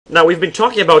Now, we've been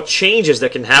talking about changes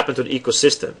that can happen to the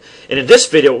ecosystem. And in this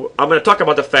video, I'm going to talk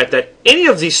about the fact that any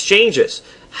of these changes,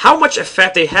 how much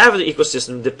effect they have on the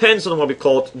ecosystem, depends on what we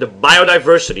call the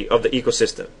biodiversity of the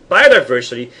ecosystem.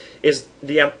 Biodiversity is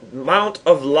the amount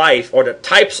of life or the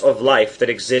types of life that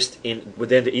exist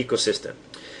within the ecosystem.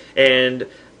 And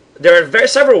there are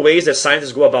several ways that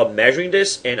scientists go about measuring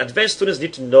this, and advanced students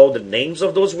need to know the names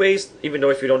of those ways, even though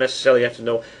if you don't necessarily have to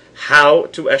know how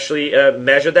to actually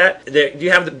measure that.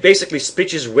 You have basically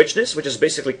species richness, which is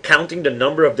basically counting the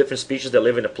number of different species that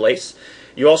live in a place.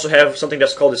 You also have something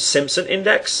that's called the Simpson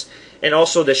Index, and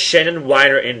also the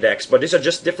Shannon-Weiner Index. But these are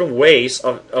just different ways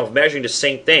of measuring the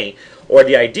same thing, or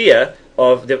the idea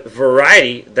of the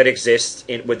variety that exists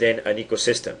within an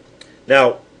ecosystem.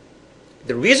 Now,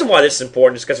 the reason why this is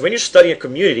important is because when you study a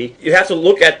community, you have to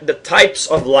look at the types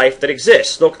of life that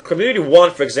exist. Look, Community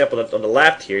 1, for example, on the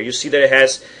left here, you see that it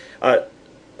has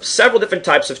several different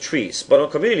types of trees. But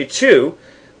on Community 2,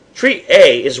 tree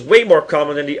A is way more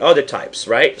common than the other types,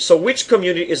 right? So which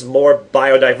community is more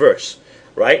biodiverse,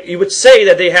 right? You would say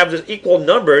that they have the equal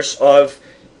numbers of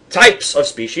types of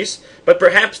species, but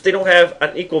perhaps they don't have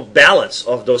an equal balance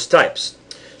of those types.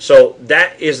 So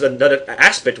that is another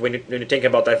aspect when you're thinking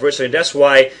about diversity, and that's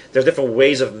why there's different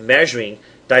ways of measuring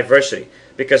diversity,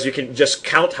 because you can just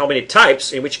count how many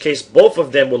types, in which case both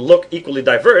of them will look equally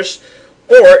diverse,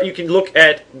 or you can look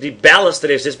at the balance that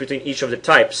exists between each of the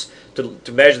types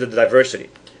to measure the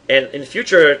diversity. And in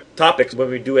future topics,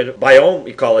 when we do a biome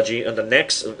ecology on the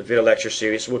next video lecture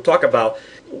series, we'll talk about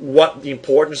what the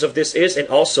importance of this is, and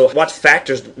also what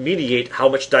factors mediate how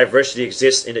much diversity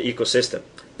exists in the ecosystem.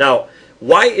 Now,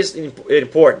 why is it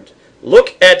important?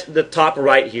 Look at the top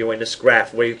right here in this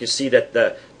graph, where you can see that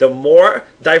the more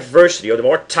diversity, or the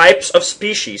more types of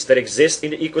species that exist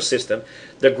in the ecosystem,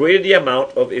 the greater the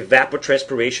amount of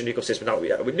evapotranspiration in the ecosystem. Now,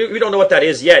 we don't know what that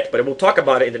is yet, but we'll talk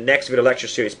about it in the next video lecture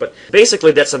series. But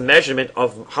basically, that's a measurement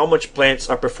of how much plants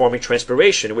are performing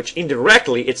transpiration, which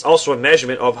indirectly, it's also a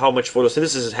measurement of how much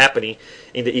photosynthesis is happening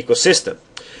in the ecosystem.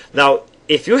 Now,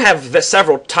 if you have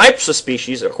several types of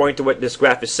species, according to what this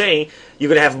graph is saying, you're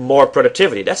going to have more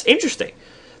productivity. That's interesting.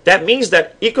 That means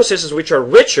that ecosystems which are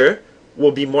richer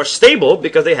will be more stable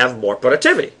because they have more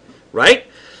productivity, right?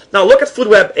 Now look at food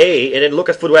web A and then look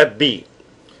at food web B.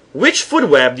 Which food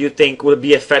web do you think will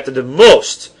be affected the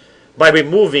most by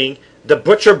removing the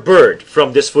butcher bird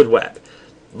from this food web?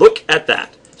 Look at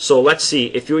that. So let's see,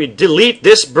 if you delete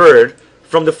this bird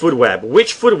from the food web,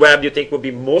 which food web do you think will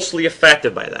be mostly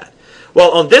affected by that?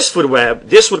 Well, on this food web,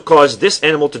 this would cause this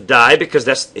animal to die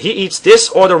because he eats this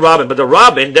or the robin. But the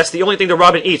robin, that's the only thing the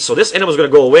robin eats. So this animal is going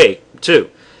to go away too.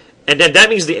 And then that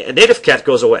means the native cat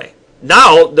goes away.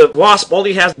 Now the wasp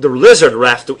only has the lizard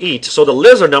raft to eat. So the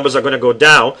lizard numbers are going to go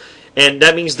down. And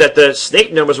that means that the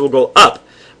snake numbers will go up.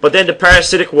 But then the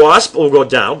parasitic wasp will go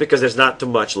down because there's not too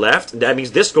much left. And that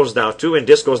means this goes down too, and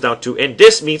this goes down too. And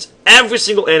this means every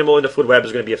single animal in the food web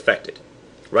is going to be affected.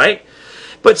 Right?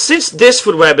 But since this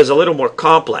food web is a little more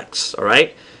complex, all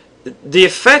right, the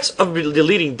effects of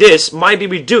deleting this might be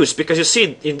reduced because you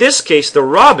see, in this case, the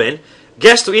robin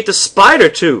gets to eat the spider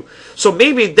too. So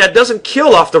maybe that doesn't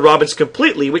kill off the robins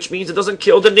completely, which means it doesn't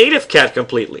kill the native cat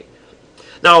completely.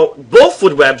 Now, both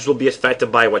food webs will be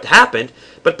affected by what happened,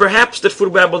 but perhaps the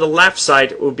food web on the left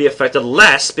side will be affected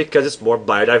less because it's more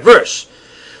biodiverse.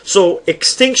 So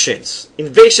extinctions,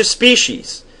 invasive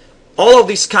species, all of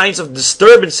these kinds of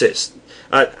disturbances,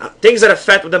 things that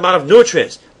affect the amount of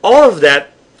nutrients, all of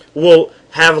that will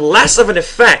have less of an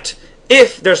effect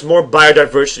if there's more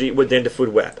biodiversity within the food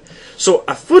web. So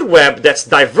a food web that's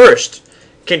diverse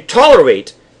can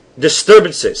tolerate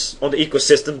disturbances on the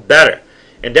ecosystem better.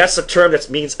 And that's a term that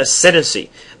means ascendancy.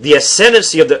 The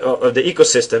ascendancy of the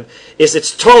ecosystem is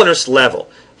its tolerance level.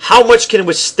 How much can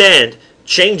withstand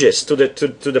changes to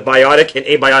the biotic and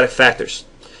abiotic factors?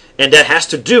 And that has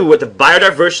to do with the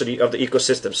biodiversity of the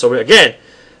ecosystem. So again,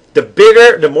 the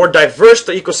bigger, the more diverse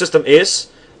the ecosystem is,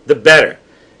 the better.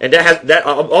 And that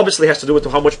obviously has to do with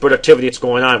how much productivity it's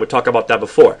going on. We talked about that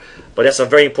before. But that's a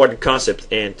very important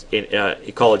concept in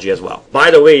ecology as well.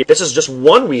 By the way, this is just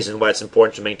one reason why it's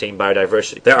important to maintain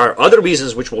biodiversity. There are other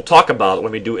reasons which we'll talk about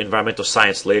when we do environmental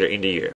science later in the year.